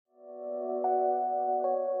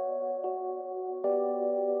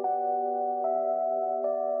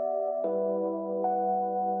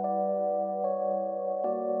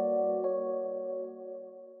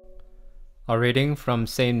A reading from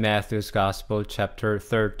St. Matthew's Gospel, chapter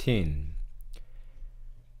 13.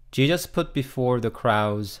 Jesus put before the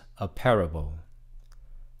crowds a parable.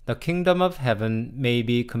 The kingdom of heaven may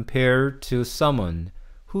be compared to someone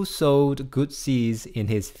who sowed good seeds in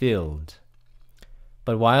his field.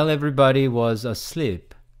 But while everybody was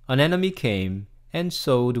asleep, an enemy came and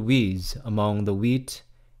sowed weeds among the wheat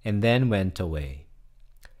and then went away.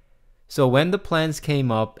 So when the plants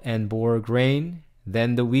came up and bore grain,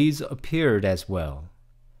 then the weeds appeared as well.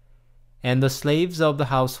 And the slaves of the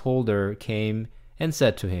householder came and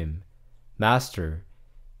said to him, "Master,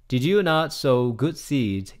 did you not sow good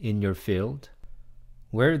seed in your field?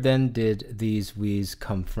 Where then did these weeds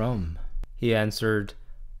come from?" He answered,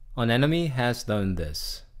 "An enemy has done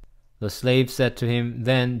this." The slave said to him,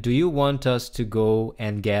 "Then do you want us to go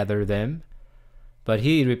and gather them?" But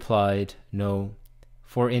he replied, "No,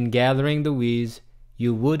 for in gathering the weeds,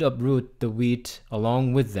 you would uproot the wheat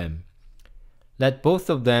along with them. Let both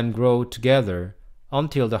of them grow together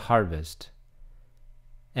until the harvest.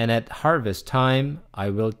 And at harvest time I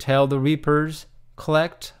will tell the reapers,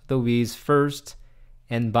 collect the weeds first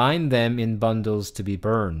and bind them in bundles to be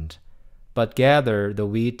burned, but gather the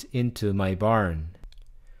wheat into my barn."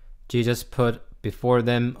 Jesus put before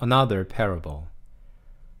them another parable.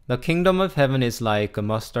 The kingdom of heaven is like a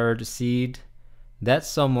mustard seed that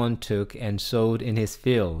someone took and sowed in his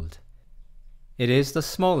field. It is the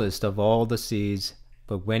smallest of all the seeds,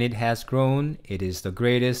 but when it has grown, it is the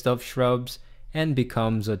greatest of shrubs and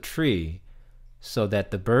becomes a tree, so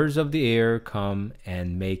that the birds of the air come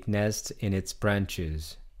and make nests in its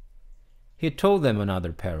branches. He told them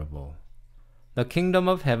another parable. The kingdom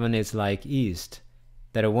of heaven is like yeast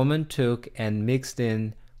that a woman took and mixed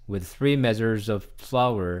in with 3 measures of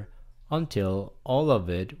flour until all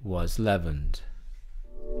of it was leavened.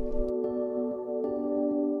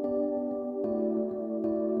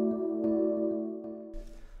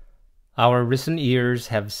 Our recent years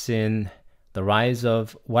have seen the rise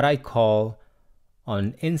of what I call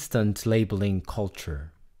an instant labeling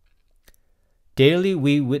culture. Daily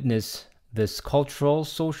we witness this cultural,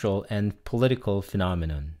 social, and political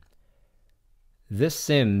phenomenon. This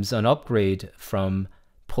seems an upgrade from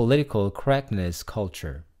political correctness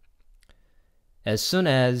culture. As soon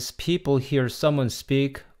as people hear someone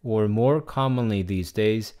speak, or more commonly these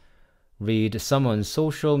days, read someone's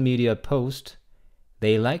social media post,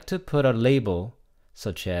 they like to put a label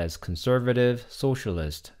such as conservative,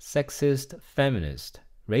 socialist, sexist, feminist,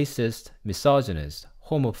 racist, misogynist,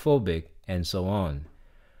 homophobic, and so on.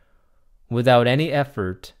 Without any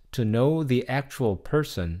effort to know the actual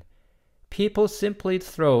person, people simply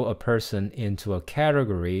throw a person into a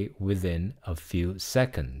category within a few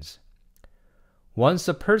seconds. Once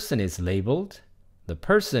a person is labeled, the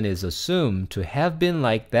person is assumed to have been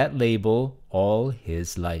like that label all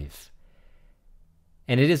his life.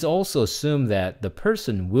 And it is also assumed that the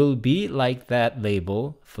person will be like that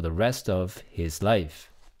label for the rest of his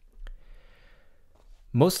life.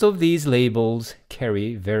 Most of these labels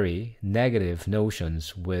carry very negative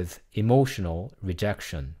notions with emotional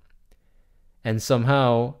rejection. And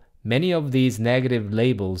somehow, many of these negative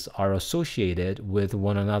labels are associated with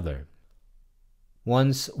one another.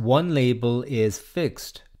 Once one label is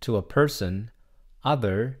fixed to a person,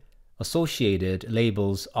 other associated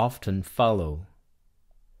labels often follow.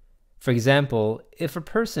 For example, if a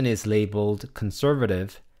person is labeled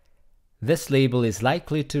conservative, this label is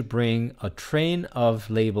likely to bring a train of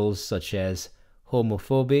labels such as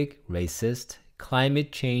homophobic, racist,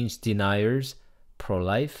 climate change deniers,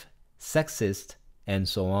 pro-life, sexist, and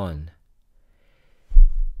so on.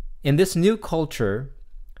 In this new culture,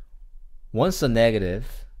 once a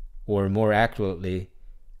negative, or more accurately,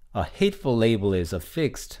 a hateful label is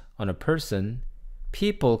affixed on a person,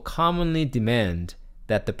 people commonly demand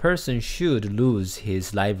that the person should lose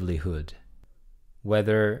his livelihood.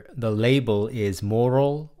 Whether the label is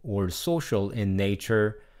moral or social in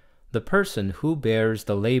nature, the person who bears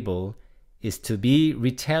the label is to be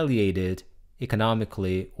retaliated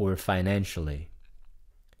economically or financially.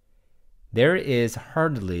 There is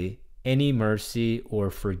hardly any mercy or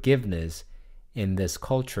forgiveness in this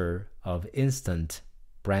culture of instant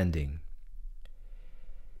branding.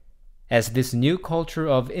 As this new culture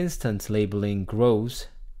of instant labeling grows,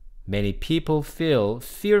 many people feel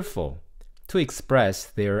fearful to express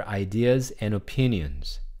their ideas and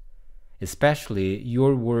opinions. Especially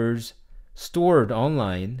your words stored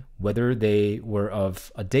online, whether they were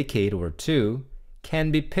of a decade or two,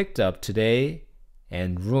 can be picked up today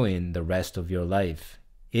and ruin the rest of your life,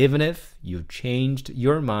 even if you changed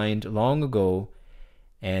your mind long ago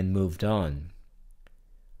and moved on.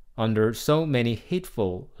 Under so many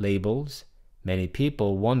hateful labels, many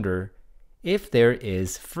people wonder if there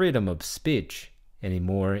is freedom of speech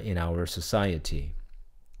anymore in our society.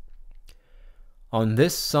 On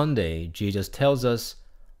this Sunday, Jesus tells us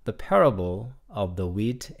the parable of the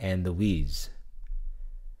wheat and the weeds.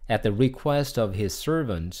 At the request of his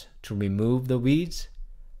servants to remove the weeds,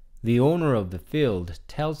 the owner of the field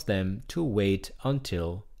tells them to wait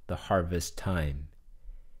until the harvest time.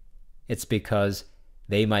 It's because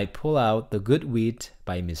they might pull out the good wheat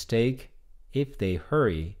by mistake if they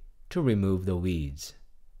hurry to remove the weeds.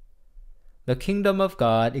 The kingdom of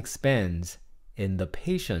God expands in the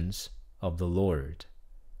patience of the Lord.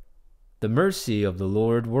 The mercy of the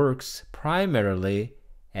Lord works primarily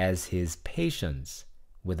as his patience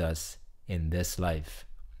with us in this life.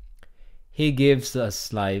 He gives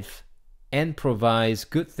us life and provides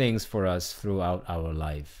good things for us throughout our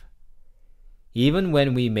life. Even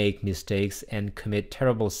when we make mistakes and commit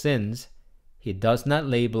terrible sins, he does not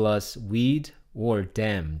label us weed or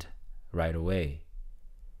damned right away.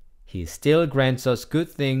 He still grants us good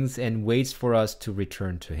things and waits for us to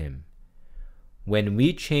return to him. When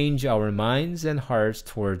we change our minds and hearts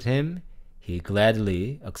toward him, he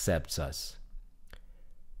gladly accepts us.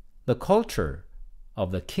 The culture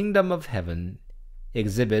of the kingdom of heaven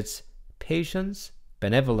exhibits patience,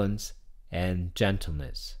 benevolence, and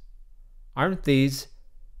gentleness. Aren't these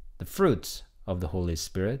the fruits of the Holy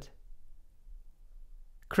Spirit?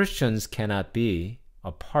 Christians cannot be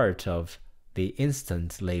a part of the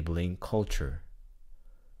instant labeling culture.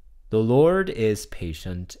 The Lord is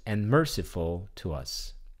patient and merciful to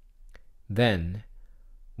us. Then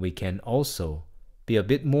we can also be a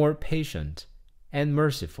bit more patient and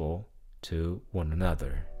merciful to one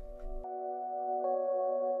another.